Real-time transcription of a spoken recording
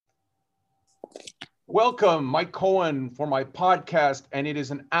Welcome, Mike Cohen, for my podcast, and it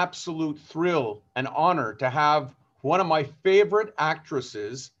is an absolute thrill and honor to have one of my favorite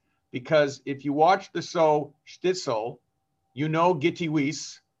actresses, because if you watch the show Shtisel, you know Giti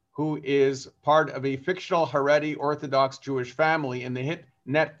Weiss, who is part of a fictional Haredi Orthodox Jewish family in the hit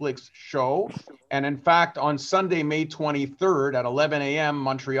Netflix show. And in fact, on Sunday, May 23rd at 11 a.m.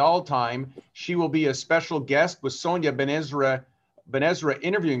 Montreal time, she will be a special guest with Sonia Benezra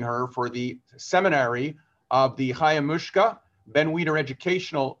interviewing her for the seminary of the Chaya Mushka Ben Weider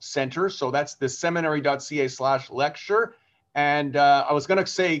Educational Centre. So that's theseminary.ca/lecture. And I was going to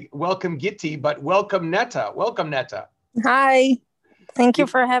say welcome Giti, but welcome Neta. Welcome Neta. Hi. Thank you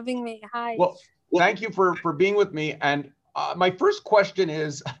for having me. Hi. Well, thank you for being with me. And my first question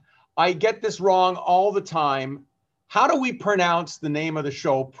is, I get this wrong all the time. How do we pronounce the name of the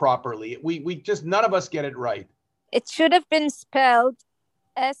show properly? We just, none of us get it right. It should have been spelled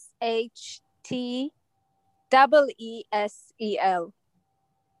Shtesel.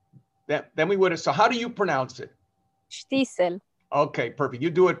 Then we would have. So how do you pronounce it? Shtisel. Okay, perfect. You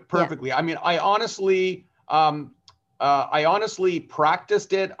do it perfectly. Yeah. I mean, I honestly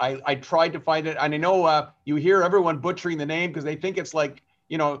practiced it. I tried to find it, and I know you hear everyone butchering the name because they think it's like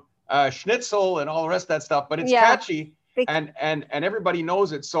schnitzel and all the rest of that stuff, but it's catchy. And everybody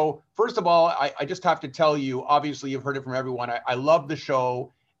knows it. So first of all, I just have to tell you, obviously you've heard it from everyone. I love the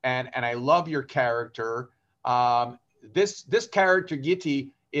show and I love your character. This character,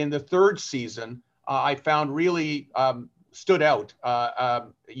 Giti, in the third season, I found really stood out.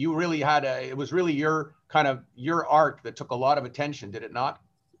 You really had it was really your arc that took a lot of attention, did it not?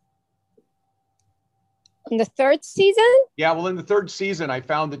 In the third season? Yeah, well, in the third season, I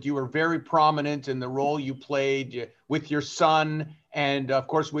found that you were very prominent in the role you played with your son and, of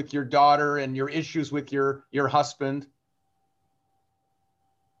course, with your daughter and your issues with your husband.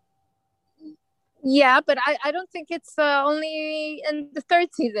 Yeah, but I don't think it's only in the third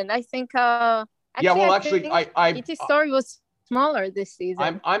season. I think Giti's story was smaller this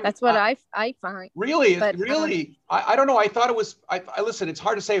season. That's what I find. Really? But, really? I don't know. I thought it was, I listen, it's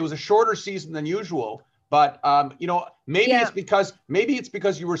hard to say. It was a shorter season than usual. But maybe it's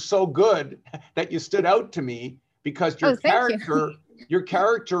because you were so good that you stood out to me, because your character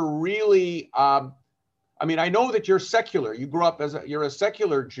really. I mean, I know that you're secular. You grew up you're a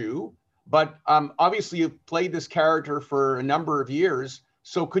secular Jew, but obviously you played this character for a number of years.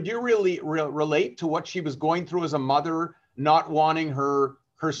 So could you really relate to what she was going through as a mother, not wanting her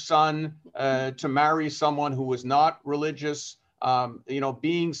son to marry someone who was not religious?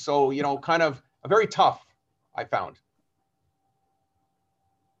 Being so kind of. Very tough, I found.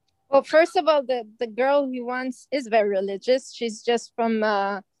 Well, first of all, the girl he wants is very religious. She's just from,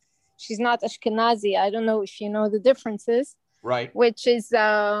 she's not Ashkenazi. I don't know if you know the differences. Right. Which is,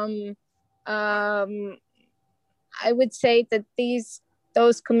 I would say that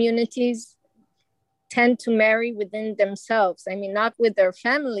those communities tend to marry within themselves. I mean, not with their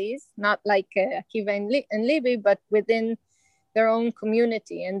families, not like Akiva and Libby, but within their own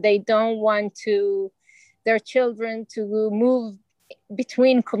community, and they don't want their children to move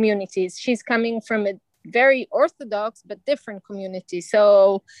between communities. She's coming from a very Orthodox but different community.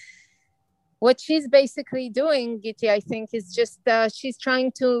 So what she's basically doing, Giti, I think, is just she's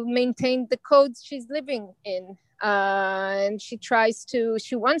trying to maintain the codes she's living in. And she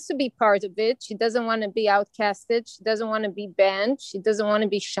wants to be part of it. She doesn't want to be outcasted. She doesn't want to be banned. She doesn't want to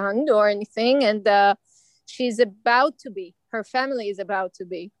be shunned or anything. And she's about to be. Her family is about to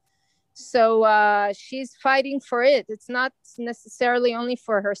be. So she's fighting for it. It's not necessarily only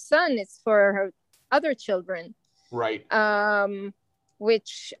for her son. It's for her other children. Right.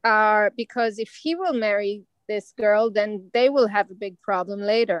 Which are, because if he will marry this girl, then they will have a big problem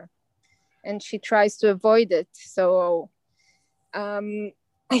later. And she tries to avoid it. So I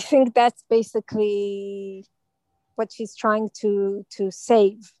think that's basically what she's trying to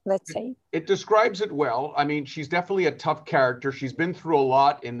save, let's say. It describes it well. I mean, she's definitely a tough character. She's been through a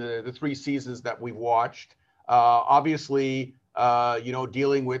lot in the 3 seasons that we've watched. Obviously,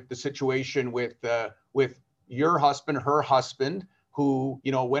 dealing with the situation with your husband, her husband, who,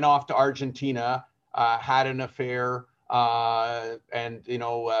 went off to Argentina, had an affair, and,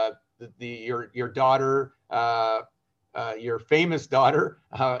 your daughter, your famous daughter,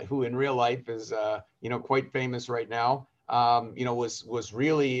 who in real life is, quite famous right now, was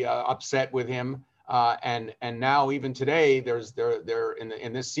really upset with him. And now even today, there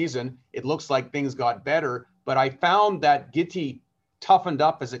in this season, it looks like things got better. But I found that Giti toughened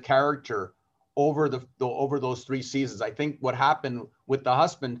up as a character over over those 3 seasons. I think what happened with the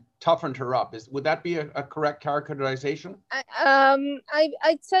husband toughened her up. Would that be a correct characterization?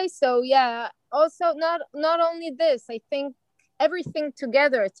 I'd say so. Yeah. Also, not only this, I think everything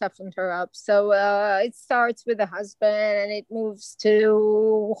together toughened her up. So it starts with the husband, and it moves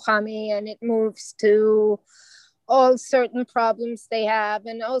to Chami, and it moves to all certain problems they have,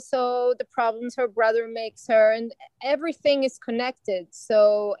 and also the problems her brother makes her, and everything is connected.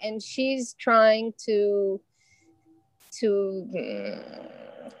 So, and she's trying to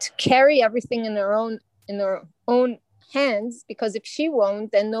carry everything in her own hands, because if she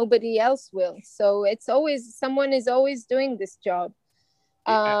won't, then nobody else will. So it's always, someone is always doing this job.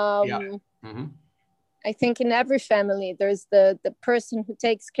 Mm-hmm. I think in every family there's the person who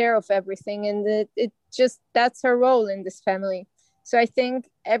takes care of everything, and it just, that's her role in this family. So I think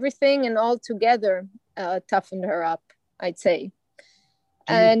everything and all together toughened her up, I'd say.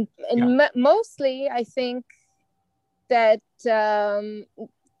 Mostly I think that the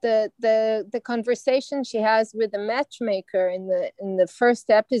conversation she has with the matchmaker in the first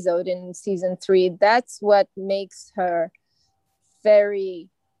episode in season 3, that's what makes her very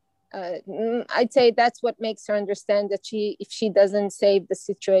I'd say that's what makes her understand that if she doesn't save the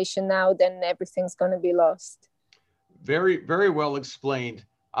situation now, then everything's going to be lost. Very, very well explained.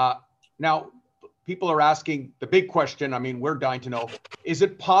 Now, people are asking the big question. I mean, we're dying to know, is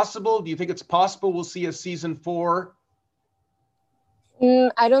it possible? Do you think it's possible we'll see a season 4?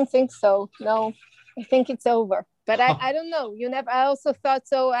 I don't think so. No, I think it's over. But I don't know. I also thought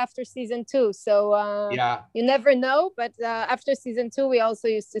so after season 2. So you never know. But after season 2, we also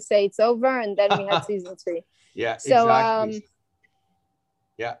used to say it's over, and then we had season 3. Yeah, so, exactly.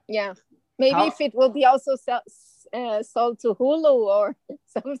 Yeah. Maybe if it will be also sold to Hulu or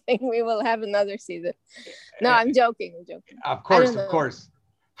something, we will have another season. No, I'm joking. Of course.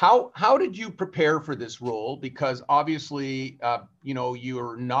 How did you prepare for this role? Because obviously,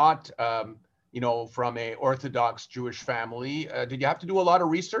 you're not, from a Orthodox Jewish family. Did you have to do a lot of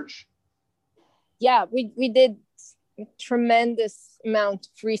research? Yeah, we did tremendous amount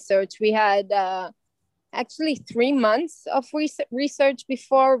of research. We had actually 3 months of research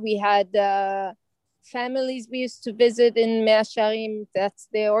before. We had families we used to visit in Mea Shearim. That's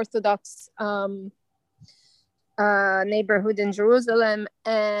the Orthodox neighborhood in Jerusalem,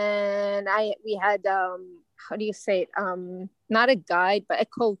 and we had how do you say it, not a guide but a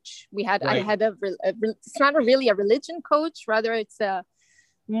coach. I had it's not really a religion coach, rather it's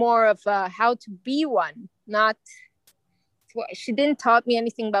more of how to be one. Not, she didn't taught me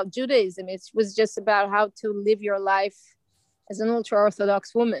anything about Judaism. It was just about how to live your life as an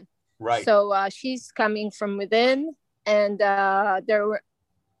ultra-Orthodox woman. Right. So she's coming from within, and there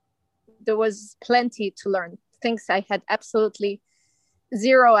was plenty to learn. Things I had absolutely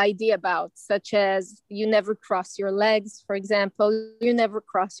zero idea about, such as you never cross your legs, for example. You never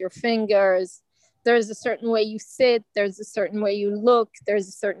cross your fingers. There's a certain way you sit. There's a certain way you look. There's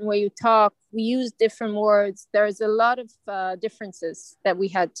a certain way you talk. We use different words. There's a lot of differences that we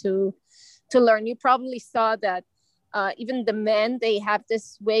had to learn. You probably saw that even the men, they have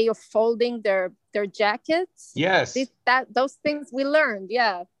this way of folding their jackets. Yes. Those things we learned,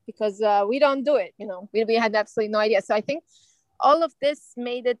 because we don't do it. We had absolutely no idea. So I think all of this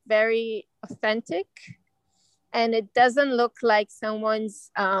made it very authentic, and it doesn't look like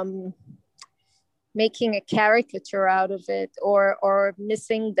someone's making a caricature out of it or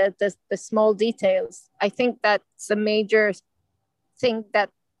missing the small details. I think that's a major thing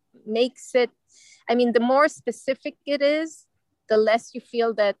that makes it, the more specific it is, the less you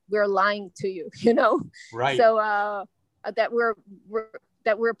feel that we're lying to you, Right. So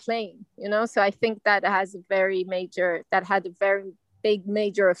that we're playing, so I think that had a very big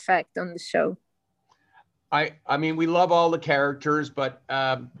major effect on the show. I mean, we love all the characters, but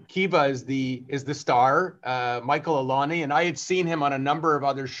Akiva is the star, Michael Alani, and I had seen him on a number of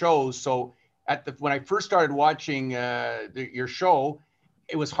other shows. So when I first started watching your show,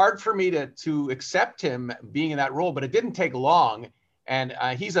 it was hard for me to accept him being in that role, but it didn't take long. And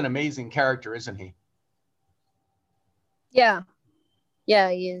he's an amazing character, isn't he? Yeah,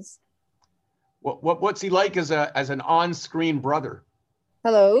 he is. What's he like as an on-screen brother?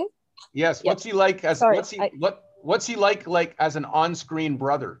 Hello. Yes. What's he like as what's he like as an on-screen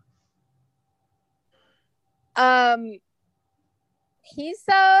brother? He's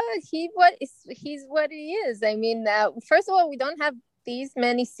what he is. First of all, we don't have these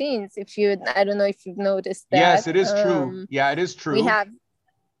many scenes. I don't know if you've noticed that. Yes, it is true. Yeah, it is true. We have,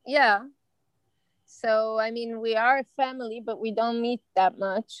 So, we are a family, but we don't meet that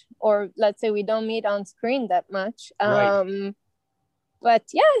much, or let's say we don't meet on screen that much. Right. But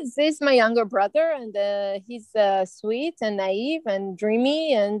yeah, this is my younger brother, and he's sweet and naive and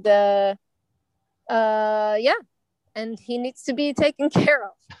dreamy, and yeah, and he needs to be taken care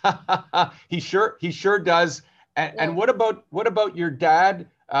of. He sure does. And what about your dad,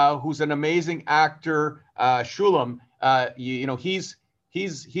 who's an amazing actor, Shulem?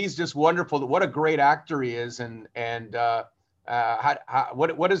 He's just wonderful. What a great actor he is, and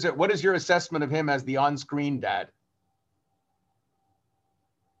what is your assessment of him as the on-screen dad?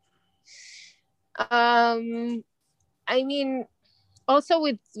 I mean, also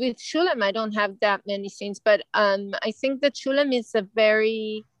with Shulem, I don't have that many scenes, but I think that Shulem is a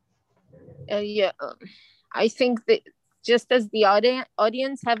very I think that just as the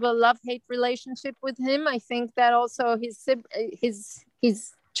audience have a love-hate relationship with him, I think that also his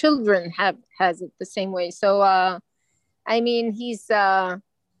children has it the same way. So I mean, he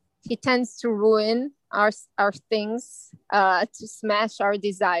tends to ruin our things, to smash our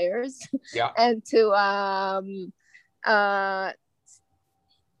desires, and to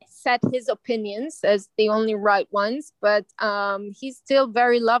set his opinions as the only right ones. But he's still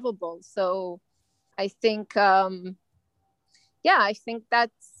very lovable. So I think, I think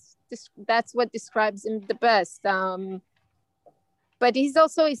that's what describes him the best. But he's a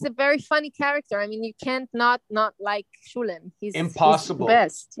very funny character. I mean, you can't not like Shulem. He's impossible.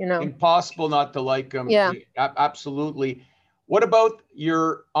 He's the best, Impossible not to like him. Yeah, absolutely. What about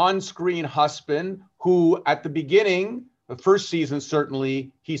your on-screen husband, who at the beginning, the first season,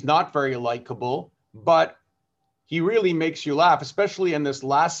 certainly, he's not very likable, but he really makes you laugh, especially in this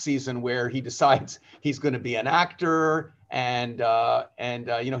last season where he decides he's going to be an actor, and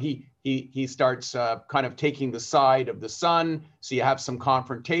he starts kind of taking the side of the son. So you have some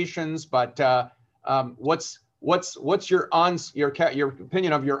confrontations. But what's your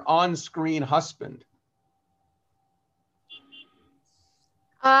opinion of your on-screen husband?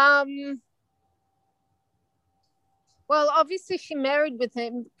 Well, obviously she married with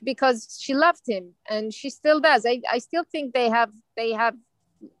him because she loved him, and she still does. I still think they have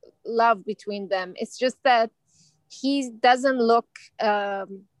love between them. It's just that he doesn't look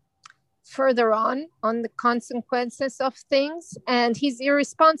further on the consequences of things, and he's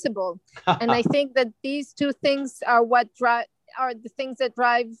irresponsible. And I think that these two things are the things that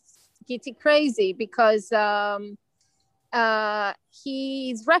drive Giti crazy, because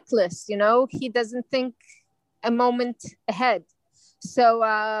he's reckless. He doesn't think a moment ahead. So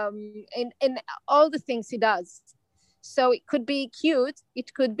in all the things he does. So it could be cute,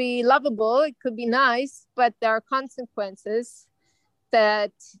 it could be lovable, it could be nice, but there are consequences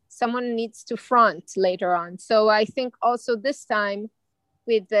that someone needs to front later on. So I think also this time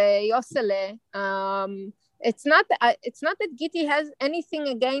with Yosele, it's not that Giti has anything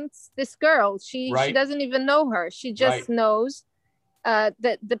against this girl. She doesn't even know her. She just knows that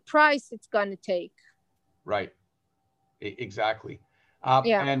the price it's going to take. Right. Exactly.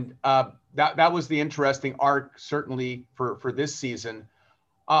 And that was the interesting arc, certainly for this season.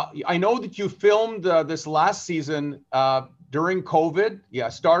 I know that you filmed this last season during COVID. You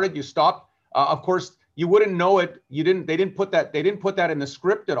stopped. Of course, you wouldn't know it. They didn't put that in the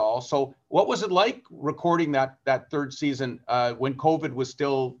script at all. So what was it like recording that third season when COVID was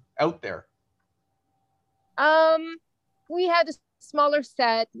still out there? We had a smaller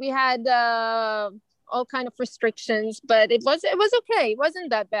set. We had all kind of restrictions, but it was okay. It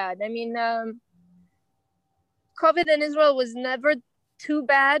wasn't that bad. I mean, COVID in Israel was never too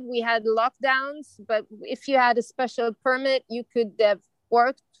bad. We had lockdowns, but if you had a special permit, you could have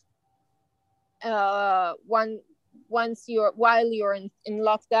worked while you're in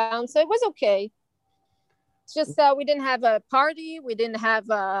lockdown. So it was okay. It's just we didn't have a party. We didn't have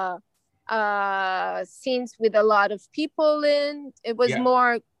scenes with a lot of people in. It was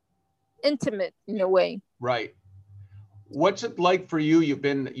more intimate in a way. Right. What's it like for you? You've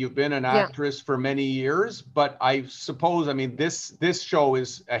been an actress for many years, but I suppose, I mean, this show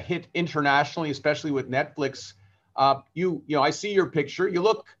is a hit internationally, especially with Netflix. I see your picture. You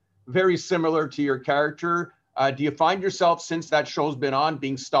look very similar to your character. Do you find yourself, since that show's been on,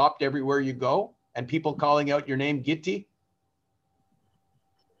 being stopped everywhere you go and people calling out your name, Giti?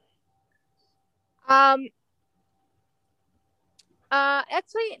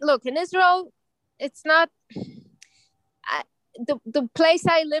 Actually, look, in Israel, it's not the place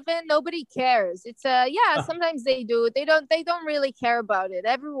I live in. Nobody cares. It's sometimes they do. They don't really care about it.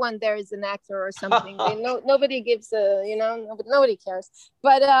 Everyone there is an actor or something. Nobody gives nobody cares.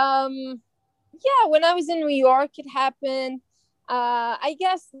 But when I was in New York, it happened. I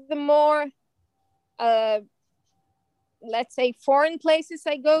guess the more let's say foreign places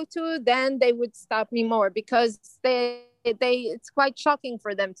I go to, then they would stop me more, because they it's quite shocking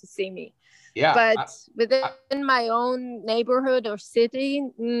for them to see me. Yeah. But within my own neighborhood or city,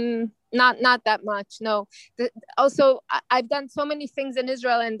 not that much. No. Also, I've done so many things in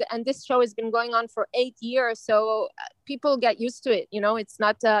Israel, and this show has been going on for 8 years, so people get used to it. You know, it's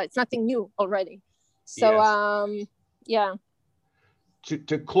nothing new already. So yes. Yeah.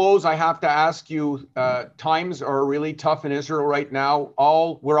 To close, I have to ask you, times are really tough in Israel right now.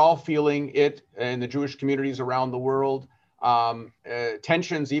 We're all feeling it in the Jewish communities around the world.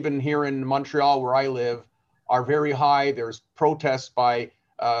 Tensions, even here in Montreal, where I live, are very high. There's protests by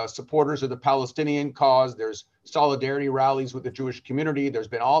supporters of the Palestinian cause. There's solidarity rallies with the Jewish community. There's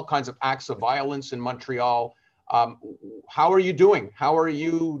been all kinds of acts of violence in Montreal. How are you doing? How are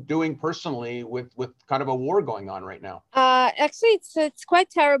you doing personally with kind of a war going on right now? Actually, it's quite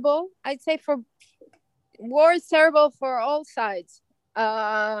terrible. I'd say war is terrible for all sides.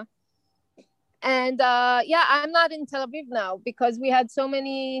 Yeah, I'm not in Tel Aviv now because we had so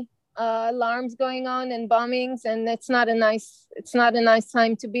many alarms going on and bombings, and it's not a nice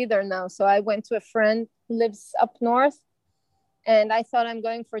time to be there now. So I went to a friend who lives up north, and I thought I'm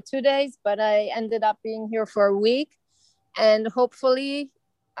going for 2 days, but I ended up being here for a week, and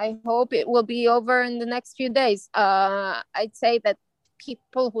I hope it will be over in the next few days. I'd say that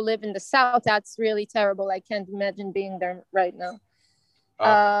people who live in the south, that's really terrible. I can't imagine being there right now.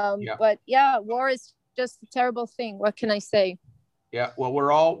 Yeah. But yeah, war is just a terrible thing. What can I say? Yeah, well,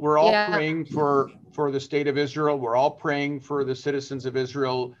 we're all praying for the state of Israel. We're all praying for the citizens of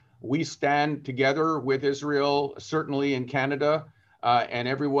Israel. We stand together with Israel, certainly in Canada, and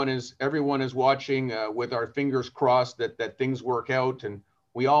everyone is watching with our fingers crossed that things work out. And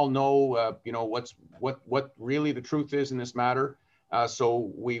we all know, what really the truth is in this matter.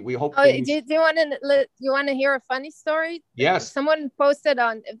 So we hope. Oh, do you want to hear a funny story? Yes. Someone posted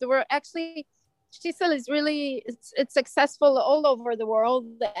on. There were actually. Shtisel is really it's successful all over the world,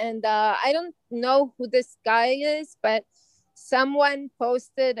 and I don't know who this guy is, but someone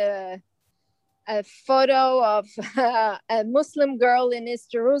posted a photo of a Muslim girl in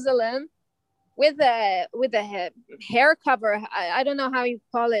East Jerusalem with a hair cover. I don't know how you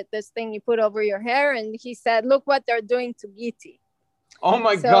call it, this thing you put over your hair, and he said, "Look what they're doing to Giti." Oh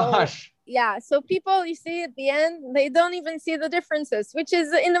my gosh. Yeah, so people, you see, at the end, they don't even see the differences, which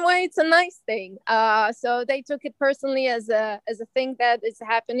is, in a way, it's a nice thing. So they took it personally as a thing that is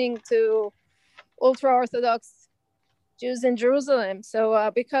happening to ultra-Orthodox Jews in Jerusalem.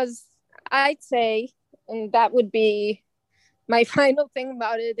 So because I'd say, and that would be my final thing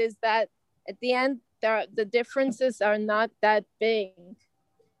about it, is that at the end, the differences are not that big.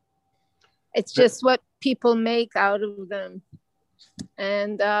 It's just what people make out of them.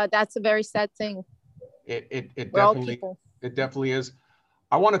 And that's a very sad thing. It definitely is.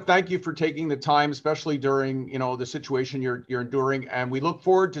 I want to thank you for taking the time, especially during the situation you're enduring, and we look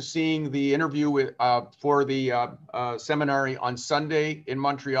forward to seeing the interview for the seminary on Sunday in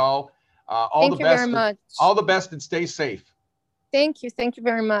Montreal. Thank you very much. All the best, and stay safe. Thank you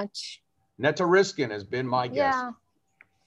very much. Neta Riskin has been my guest. Yeah.